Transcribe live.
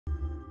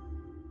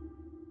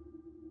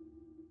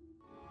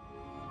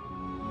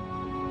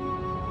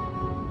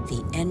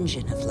The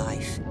engine of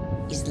life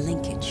is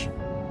linkage.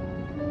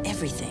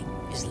 Everything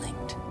is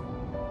linked.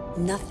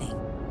 Nothing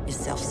is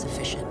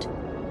self-sufficient.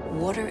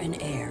 Water and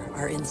air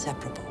are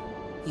inseparable,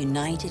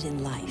 united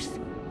in life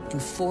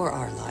and for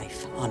our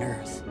life on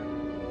Earth.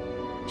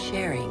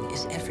 Sharing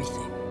is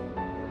everything.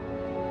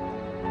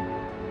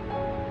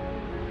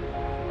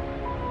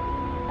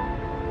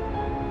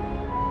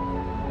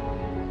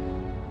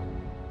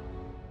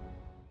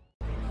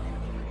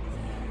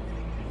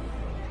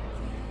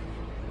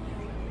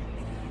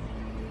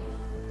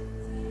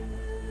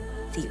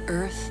 The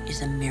Earth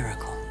is a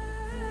miracle.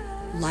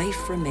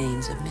 Life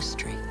remains a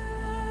mystery.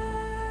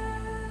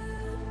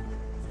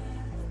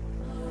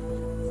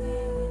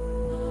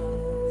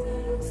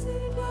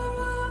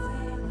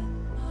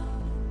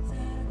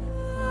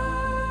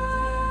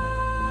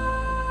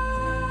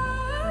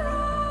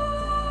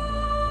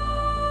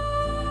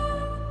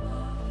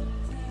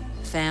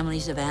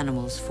 Families of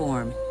animals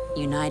form,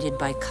 united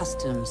by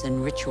customs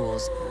and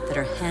rituals that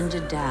are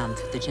handed down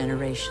through the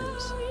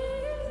generations.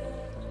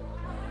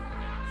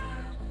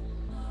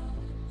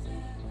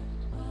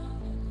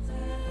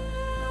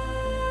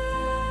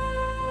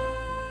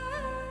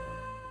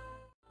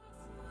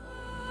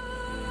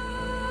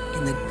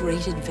 In the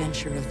great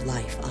adventure of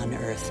life on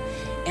Earth,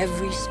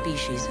 every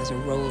species has a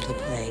role to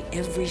play.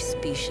 Every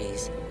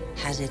species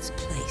has its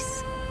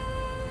place.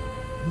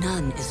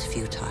 None is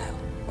futile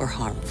or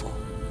harmful.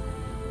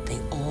 They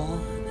all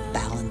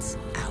balance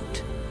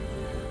out.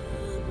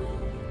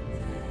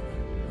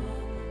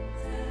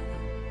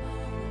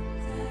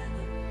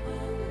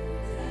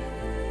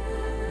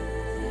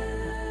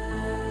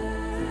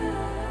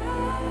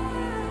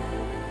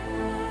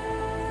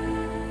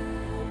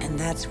 And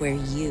that's where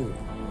you,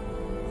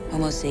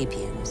 Homo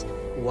sapiens,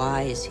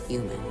 wise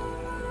human,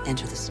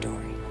 enter the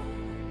story.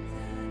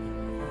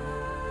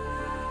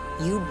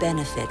 You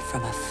benefit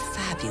from a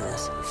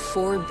fabulous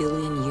 4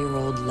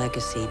 billion-year-old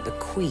legacy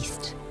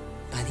bequeathed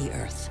by the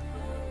Earth.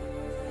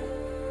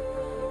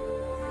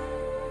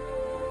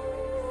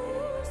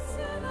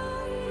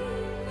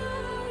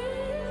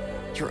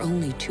 You're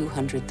only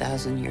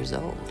 200,000 years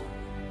old,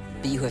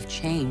 but you have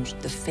changed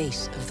the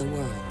face of the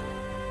world.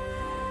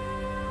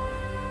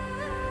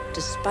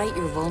 Despite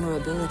your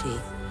vulnerability,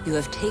 you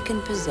have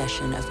taken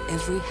possession of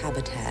every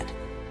habitat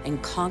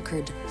and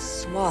conquered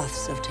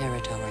swaths of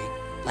territory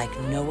like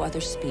no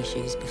other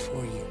species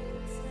before you.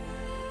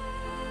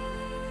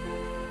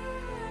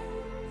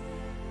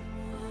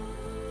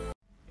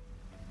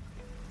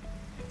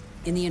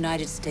 In the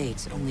United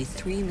States, only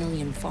 3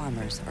 million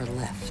farmers are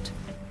left.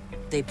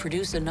 They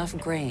produce enough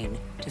grain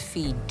to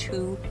feed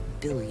 2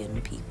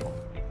 billion people.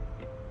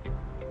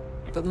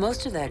 But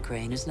most of that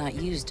grain is not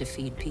used to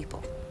feed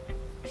people.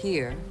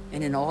 Here,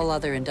 and in all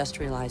other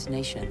industrialized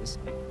nations,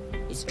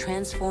 it's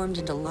transformed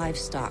into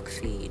livestock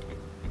feed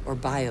or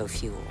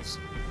biofuels.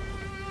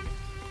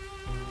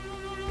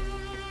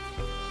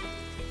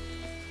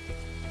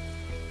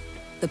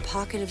 The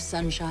pocket of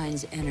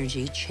sunshine's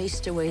energy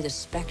chased away the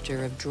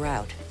specter of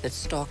drought that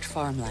stalked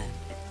farmland.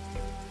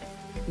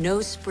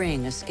 No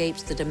spring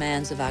escapes the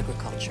demands of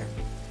agriculture,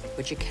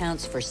 which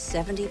accounts for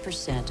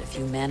 70% of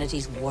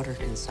humanity's water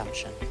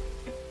consumption.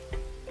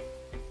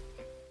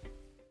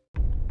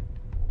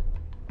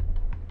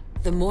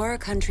 The more a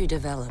country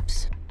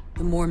develops,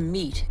 the more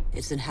meat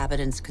its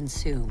inhabitants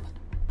consume.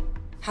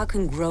 How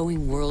can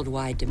growing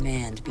worldwide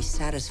demand be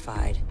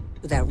satisfied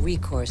without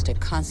recourse to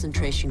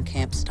concentration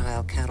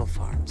camp-style cattle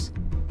farms?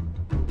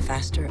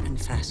 Faster and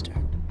faster,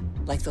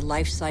 like the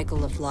life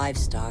cycle of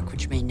livestock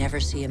which may never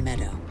see a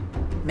meadow.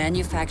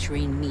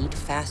 Manufacturing meat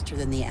faster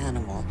than the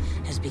animal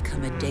has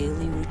become a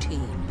daily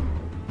routine.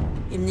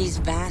 In these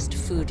vast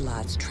food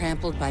lots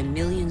trampled by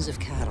millions of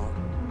cattle,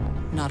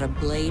 not a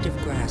blade of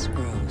grass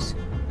grows.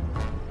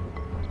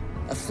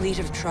 A fleet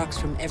of trucks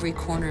from every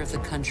corner of the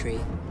country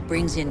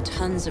brings in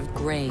tons of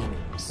grain,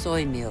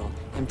 soy meal,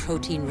 and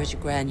protein-rich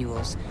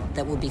granules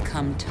that will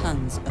become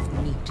tons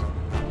of meat.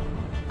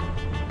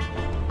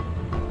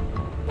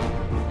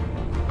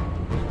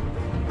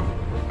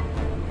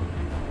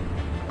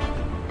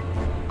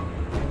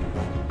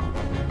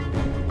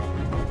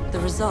 The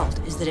result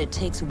is that it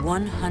takes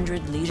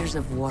 100 liters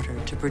of water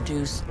to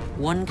produce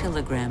 1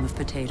 kilogram of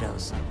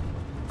potatoes,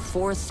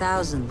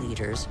 4,000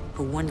 liters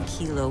for 1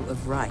 kilo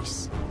of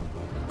rice,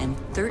 and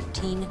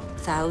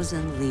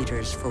 13,000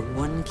 liters for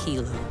 1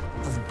 kilo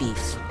of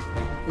beef,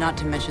 not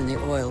to mention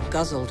the oil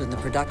guzzled in the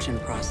production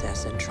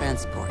process and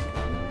transport.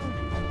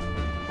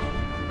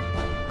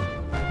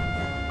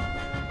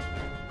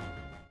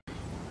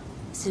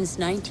 Since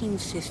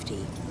 1950,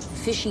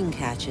 fishing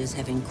catches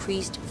have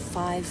increased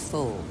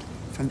 5-fold,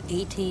 from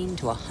 18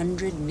 to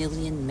 100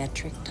 million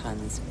metric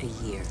tons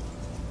a year.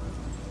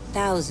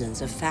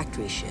 Thousands of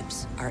factory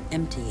ships are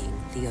emptying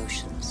the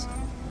oceans.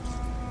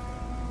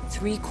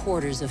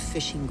 3/4 of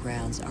fishing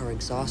grounds are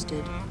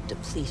exhausted,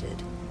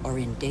 depleted, or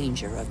in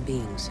danger of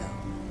being so.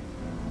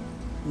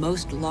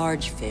 Most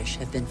large fish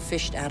have been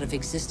fished out of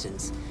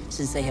existence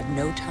since they have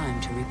no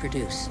time to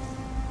reproduce.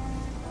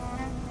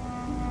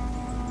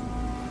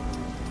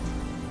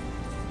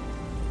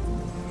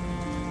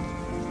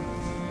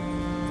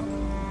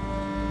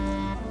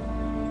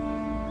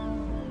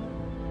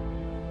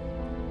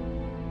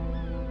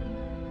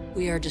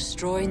 we are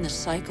destroying the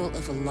cycle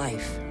of a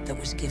life that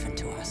was given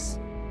to us.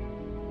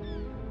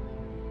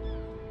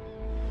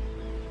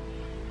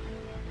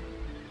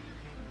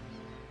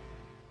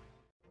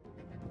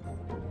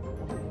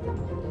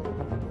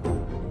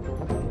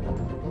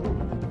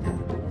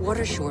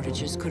 Water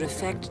shortages could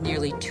affect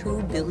nearly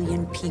 2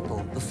 billion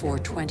people before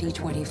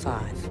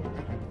 2025.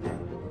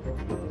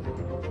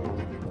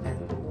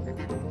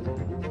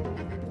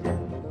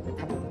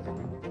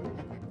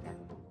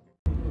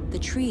 The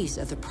trees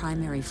of the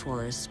primary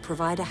forests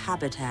provide a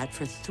habitat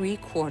for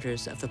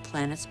 3/4 of the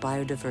planet's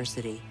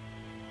biodiversity.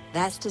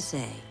 That's to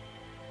say,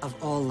 of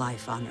all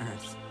life on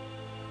Earth.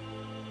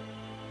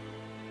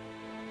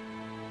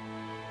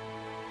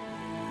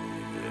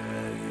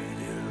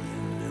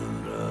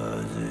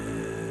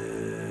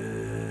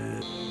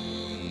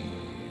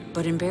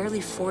 But in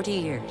barely 40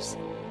 years,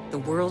 the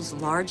world's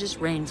largest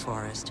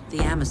rainforest, the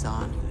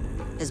Amazon,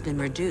 has been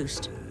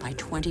reduced by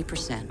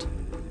 20%.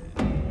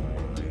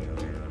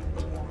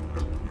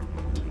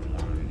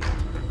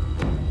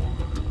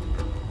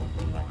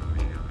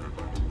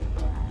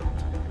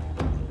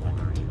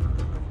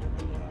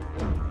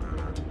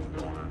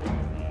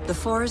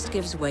 The forest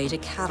gives way to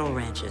cattle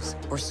ranches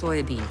or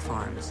soybean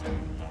farms.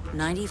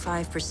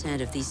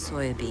 95% of these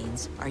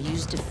soybeans are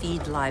used to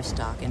feed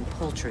livestock and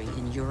poultry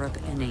in Europe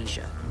and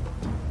Asia.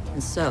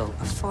 And so,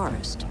 a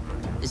forest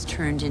is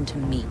turned into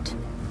meat.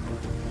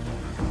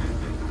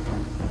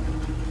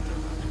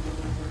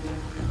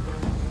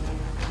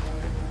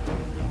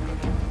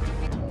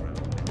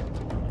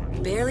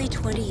 Barely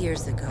 20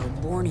 years ago,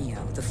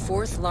 Borneo, the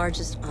 4th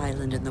largest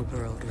island in the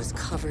world, was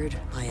covered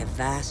by a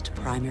vast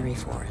primary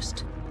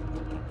forest.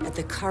 At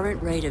the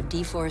current rate of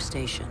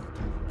deforestation,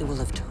 it will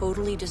have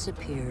totally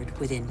disappeared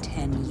within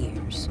 10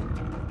 years.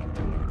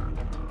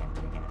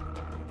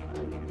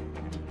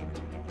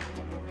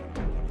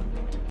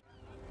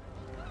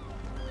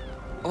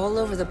 All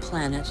over the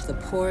planet, the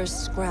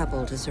poorest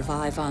scrabble to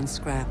survive on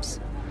scraps,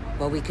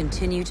 while we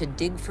continue to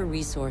dig for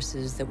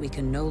resources that we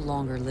can no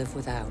longer live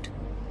without.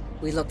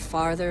 We look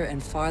farther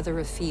and farther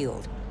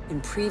afield in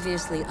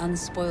previously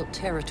unspoilt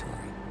territory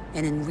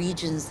and in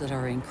regions that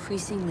are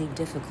increasingly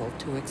difficult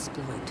to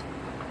exploit.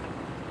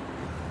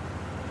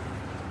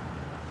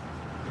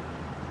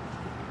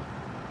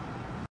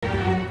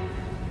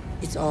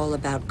 It's all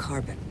about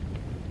carbon.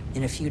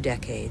 In a few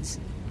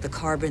decades, the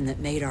carbon that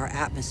made our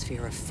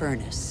atmosphere a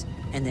furnace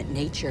and that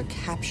nature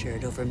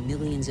captured over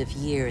millions of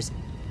years,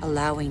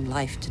 allowing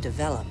life to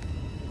develop,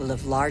 will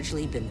have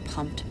largely been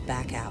pumped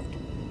back out.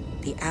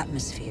 The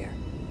atmosphere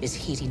is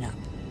heating up.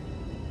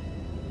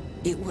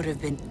 It would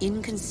have been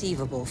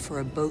inconceivable for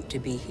a boat to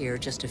be here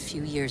just a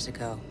few years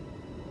ago.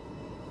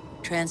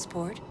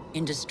 Transport,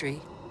 industry,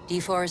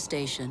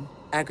 deforestation,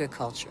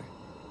 agriculture.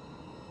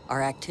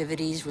 Our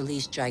activities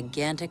release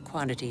gigantic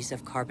quantities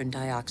of carbon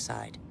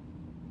dioxide.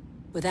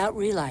 Without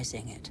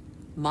realizing it,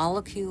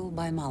 molecule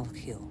by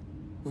molecule,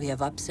 we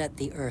have upset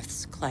the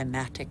Earth's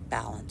climatic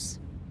balance.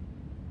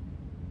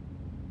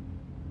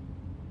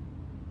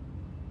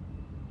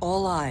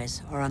 All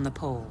eyes are on the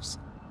poles,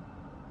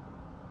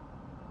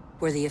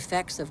 where the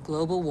effects of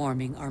global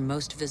warming are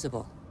most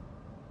visible.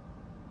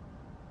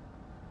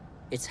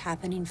 It's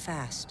happening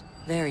fast,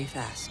 very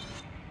fast.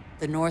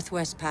 The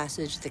Northwest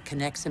Passage that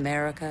connects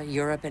America,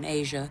 Europe, and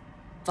Asia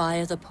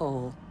via the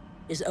pole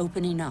is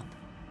opening up.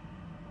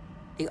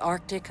 The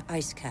Arctic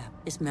ice cap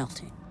is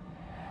melting.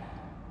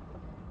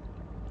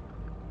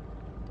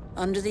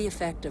 Under the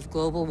effect of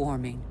global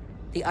warming,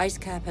 the ice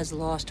cap has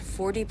lost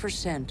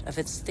 40% of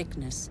its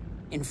thickness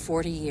in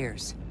 40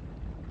 years.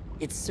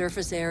 Its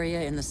surface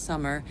area in the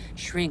summer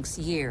shrinks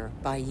year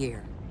by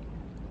year.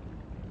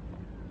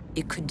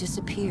 It could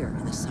disappear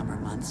in the summer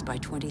months by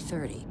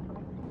 2030.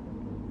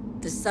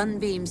 The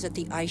sunbeams that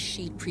the ice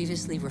sheet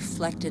previously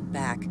reflected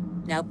back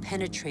now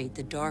penetrate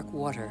the dark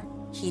water,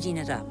 heating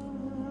it up.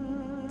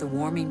 The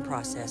warming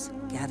process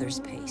gathers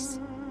pace.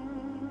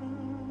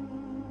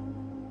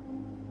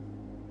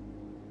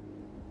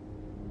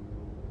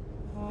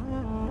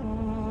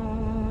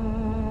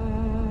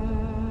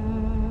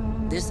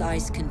 This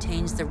ice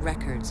contains the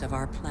records of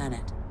our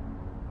planet.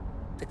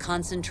 The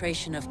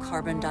concentration of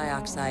carbon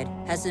dioxide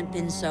hasn't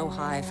been so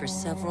high for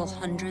several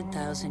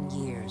 100,000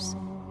 years.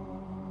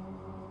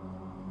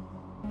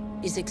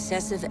 Is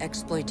excessive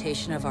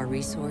exploitation of our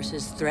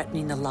resources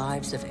threatening the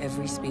lives of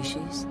every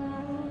species?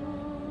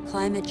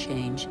 Climate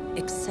change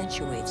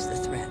accentuates the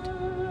threat.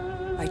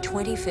 By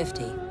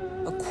 2050,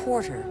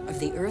 1/4 of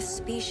the Earth's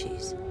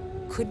species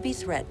could be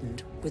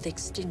threatened with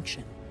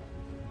extinction.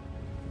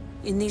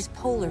 In these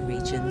polar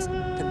regions,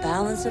 the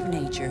balance of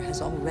nature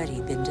has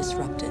already been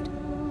disrupted.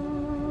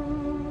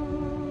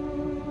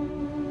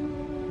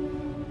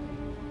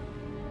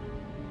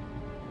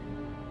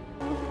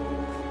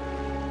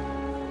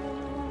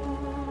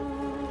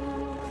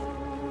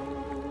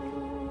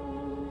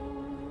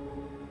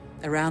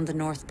 Around the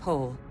North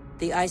Pole,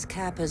 the ice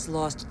cap has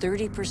lost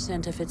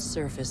 30% of its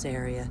surface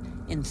area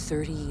in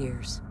 30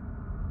 years.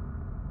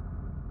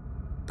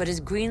 But as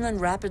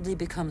Greenland rapidly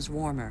becomes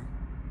warmer,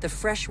 the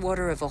fresh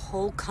water of a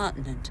whole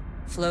continent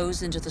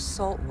flows into the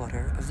salt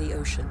water of the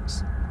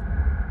oceans.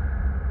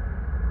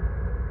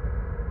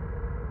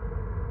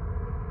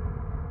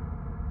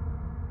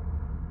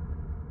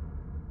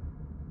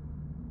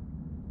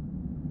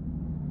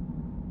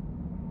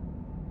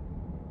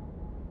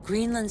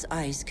 Greenland's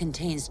ice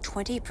contains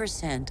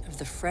 20% of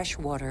the fresh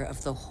water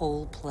of the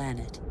whole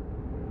planet.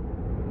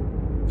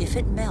 If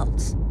it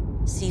melts,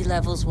 sea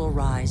levels will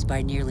rise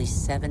by nearly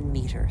 7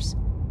 meters.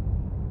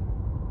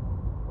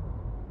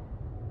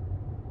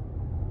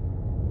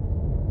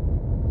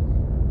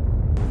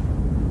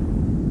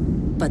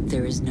 But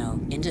there is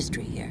no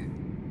industry here.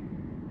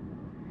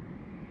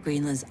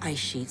 Greenland's ice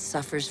sheet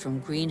suffers from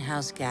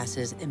greenhouse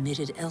gases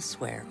emitted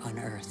elsewhere on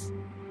Earth.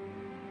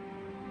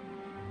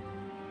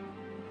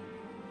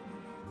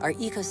 Our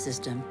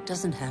ecosystem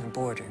doesn't have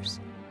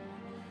borders.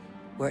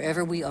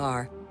 Wherever we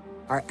are,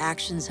 our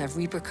actions have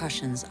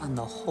repercussions on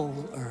the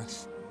whole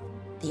Earth.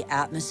 The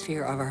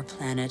atmosphere of our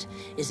planet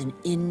is an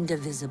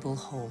indivisible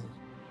whole.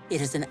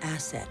 It is an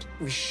asset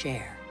we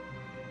share.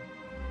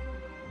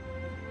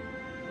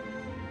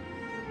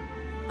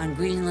 On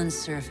Greenland's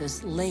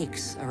surface,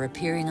 lakes are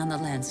appearing on the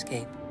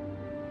landscape.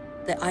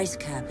 The ice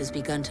cap has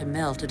begun to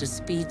melt at a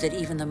speed that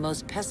even the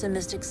most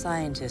pessimistic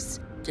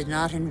scientists did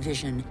not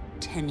envision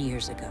 10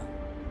 years ago.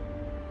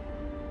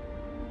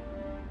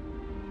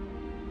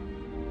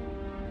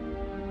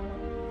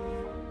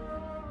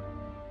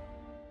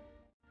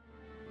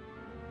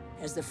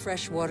 As the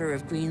fresh water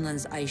of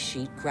Greenland's ice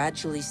sheet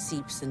gradually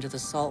seeps into the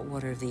salt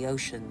water of the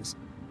oceans,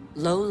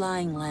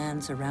 low-lying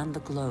lands around the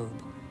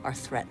globe are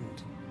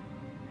threatened.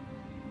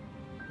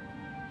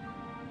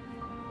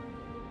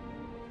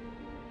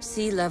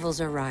 Sea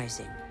levels are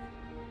rising,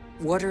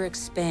 water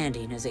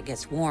expanding as it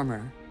gets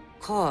warmer,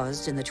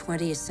 caused in the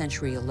 20th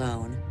century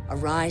alone a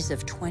rise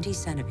of 20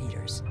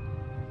 centimeters.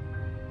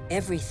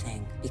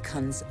 Everything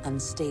becomes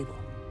unstable.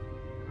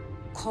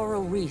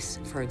 Coral reefs,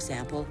 for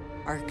example,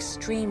 are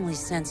extremely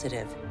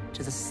sensitive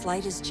to the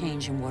slightest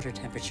change in water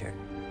temperature.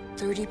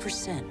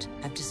 30%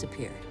 have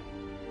disappeared.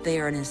 They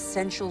are an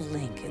essential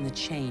link in the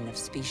chain of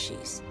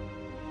species.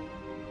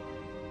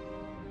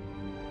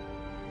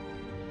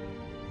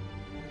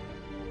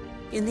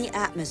 In the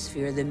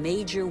atmosphere, the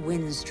major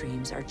wind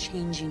streams are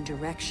changing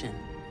direction.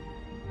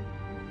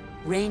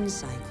 Rain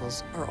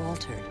cycles are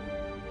altered.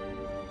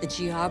 The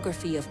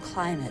geography of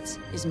climates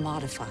is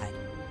modified.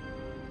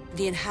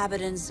 The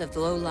inhabitants of the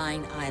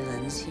low-lying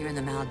islands here in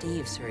the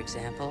Maldives, for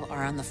example,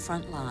 are on the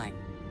front line.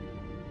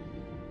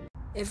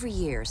 Every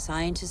year,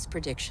 scientists'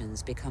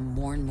 predictions become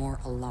more and more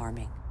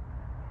alarming.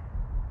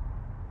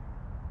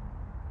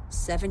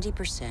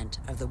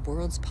 70% of the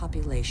world's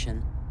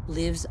population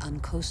lives on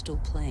coastal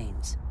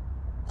plains.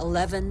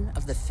 11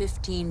 of the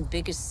 15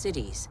 biggest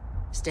cities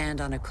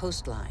stand on a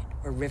coastline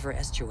or river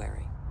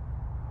estuary.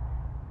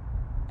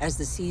 As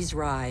the seas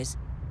rise,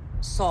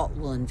 salt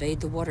will invade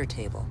the water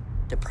table,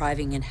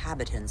 depriving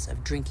inhabitants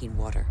of drinking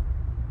water.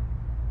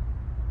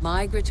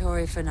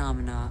 Migratory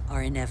phenomena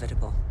are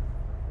inevitable.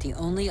 The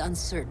only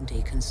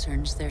uncertainty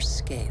concerns their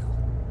scale.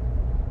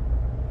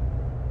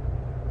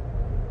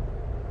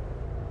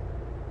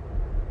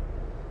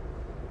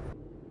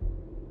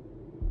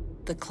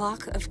 The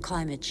clock of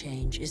climate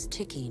change is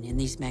ticking in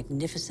these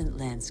magnificent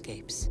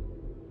landscapes.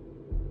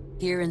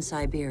 Here in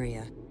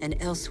Siberia and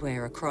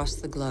elsewhere across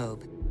the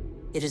globe,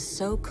 it is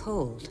so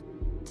cold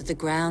that the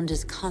ground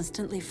is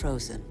constantly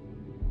frozen.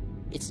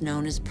 It's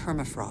known as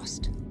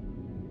permafrost.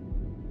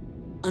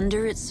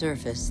 Under its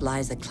surface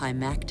lies a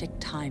climactic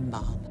time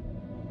bomb.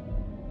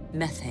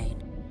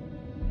 Methane,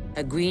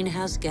 a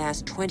greenhouse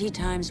gas 20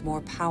 times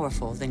more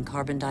powerful than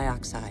carbon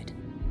dioxide.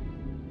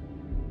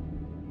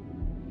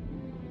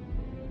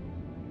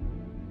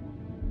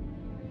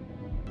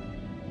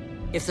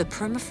 If the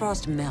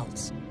permafrost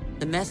melts,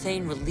 the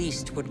methane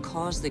released would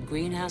cause the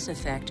greenhouse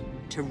effect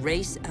to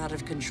race out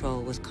of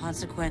control with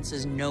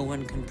consequences no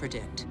one can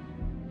predict.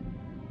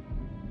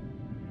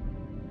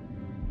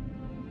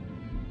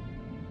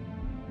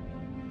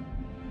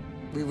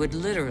 We would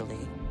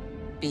literally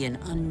be in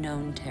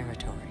unknown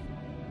territory.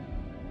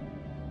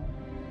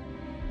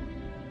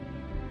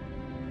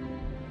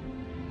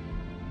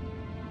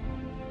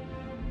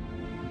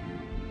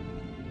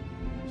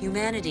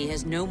 Humanity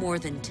has no more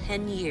than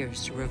 10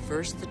 years to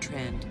reverse the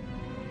trend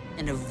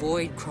and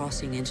avoid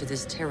crossing into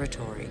this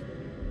territory.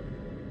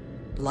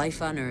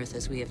 Life on Earth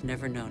as we have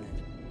never known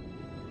it.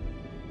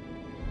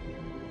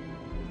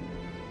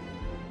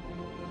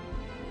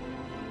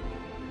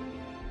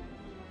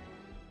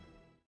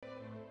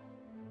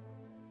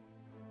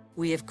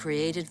 We have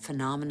created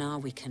phenomena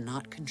we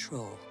cannot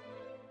control.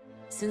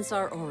 Since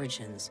our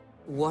origins,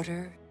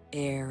 water,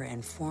 air,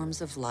 and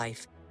forms of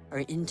life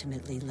are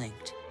intimately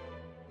linked.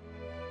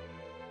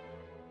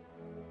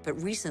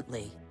 But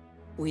recently,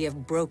 we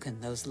have broken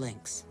those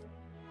links.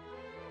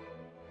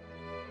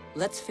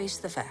 Let's face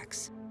the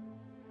facts.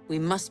 We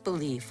must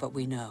believe what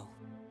we know.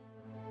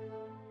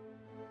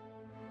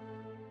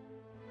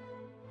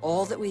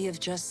 All that we have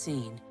just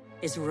seen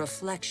is a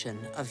reflection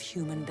of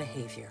human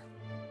behavior.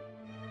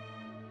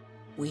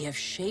 We have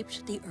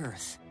shaped the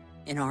Earth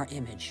in our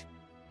image.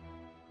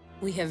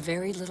 We have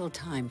very little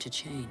time to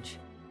change.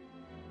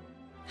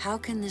 How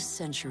can this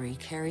century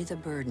carry the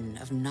burden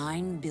of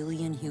 9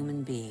 billion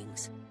human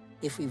beings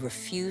if we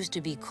refuse to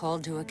be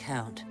called to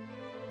account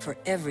for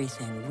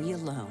everything we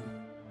alone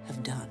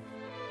have done?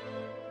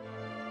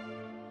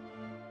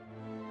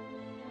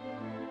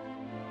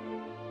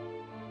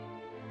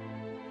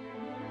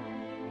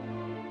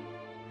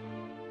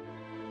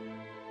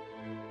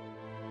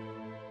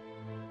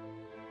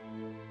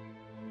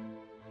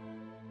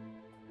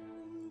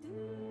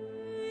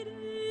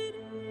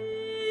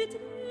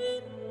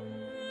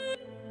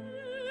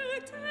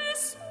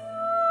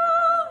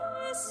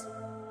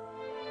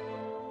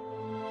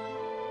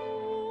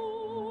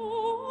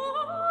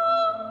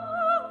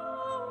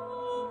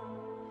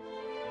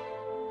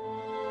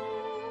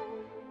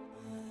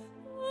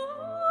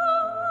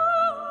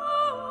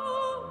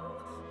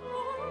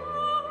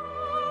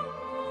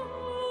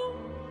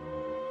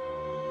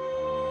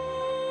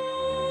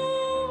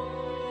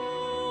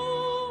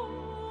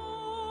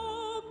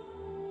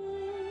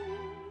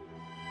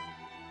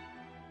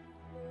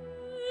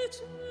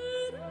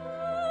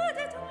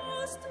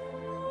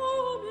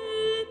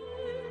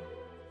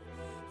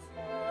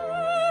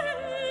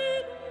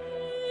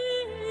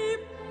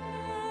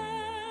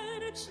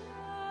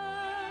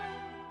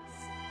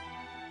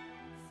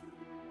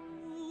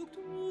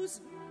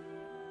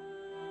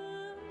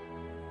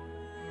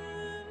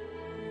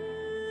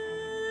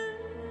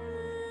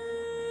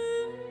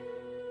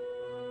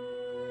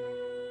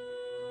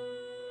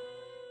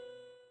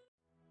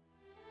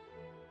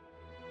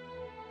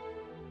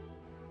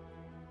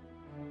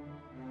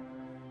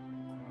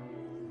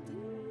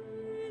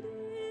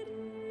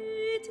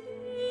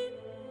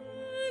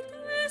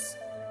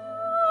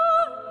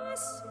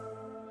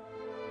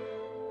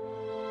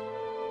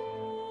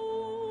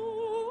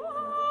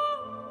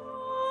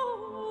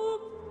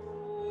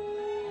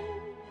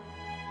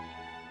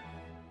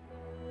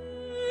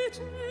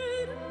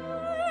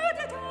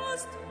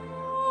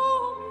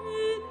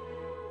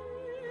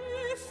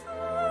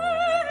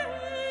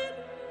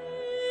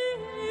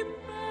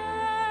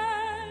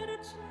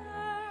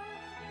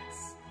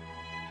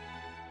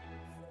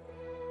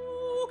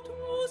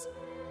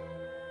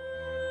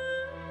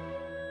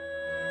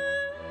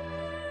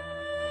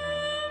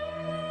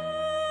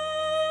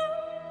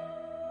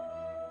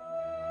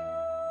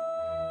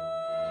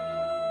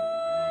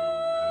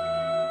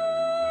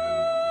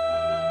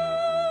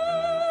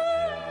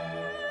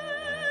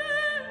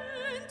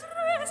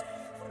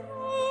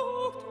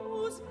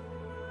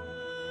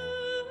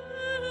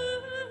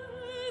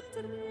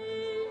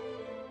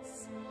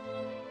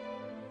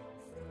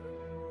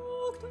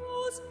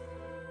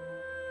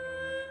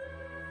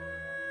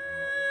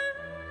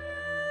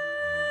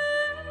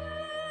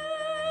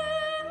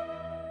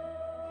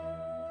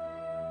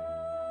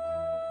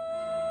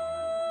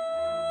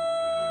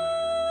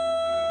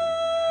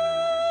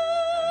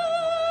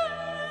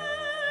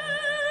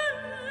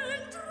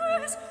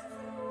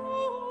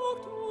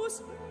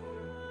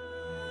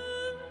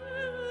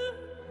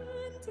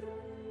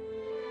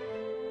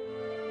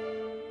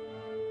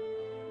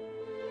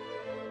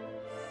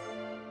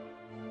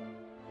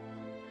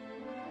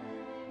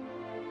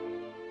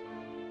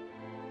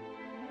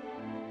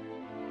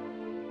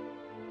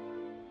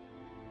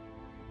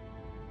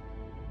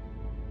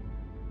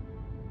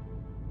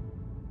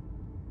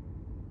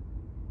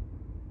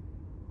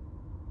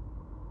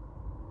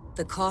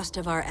 The cost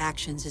of our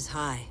actions is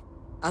high.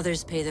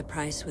 Others pay the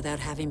price without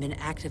having been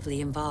actively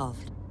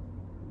involved.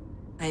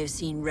 I have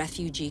seen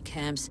refugee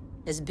camps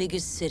as big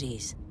as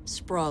cities,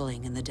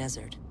 sprawling in the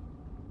desert.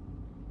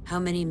 How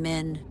many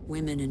men,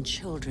 women, and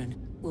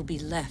children will be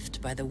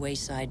left by the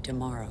wayside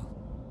tomorrow?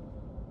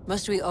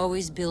 Must we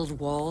always build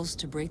walls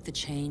to break the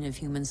chain of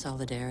human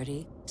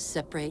solidarity,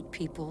 separate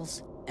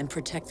peoples, and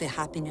protect the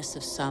happiness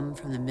of some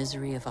from the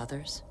misery of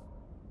others?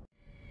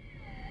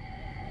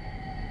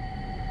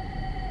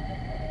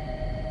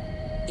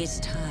 It's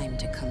time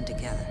to come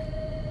together.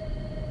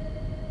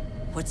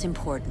 What's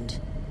important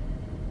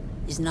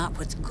is not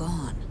what's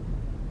gone,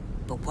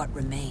 but what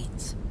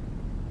remains.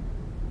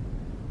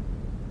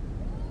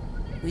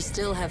 We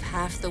still have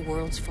half the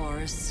world's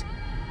forests,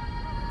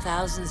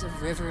 thousands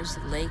of rivers,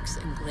 lakes,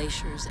 and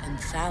glaciers, and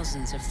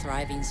thousands of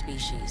thriving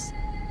species.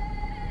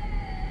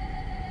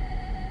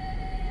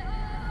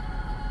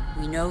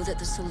 We know that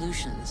the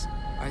solutions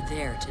are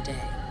there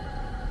today.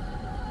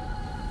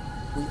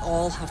 We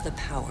all have the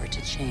power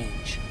to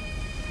change.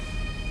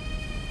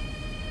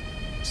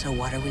 So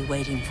what are we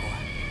waiting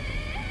for?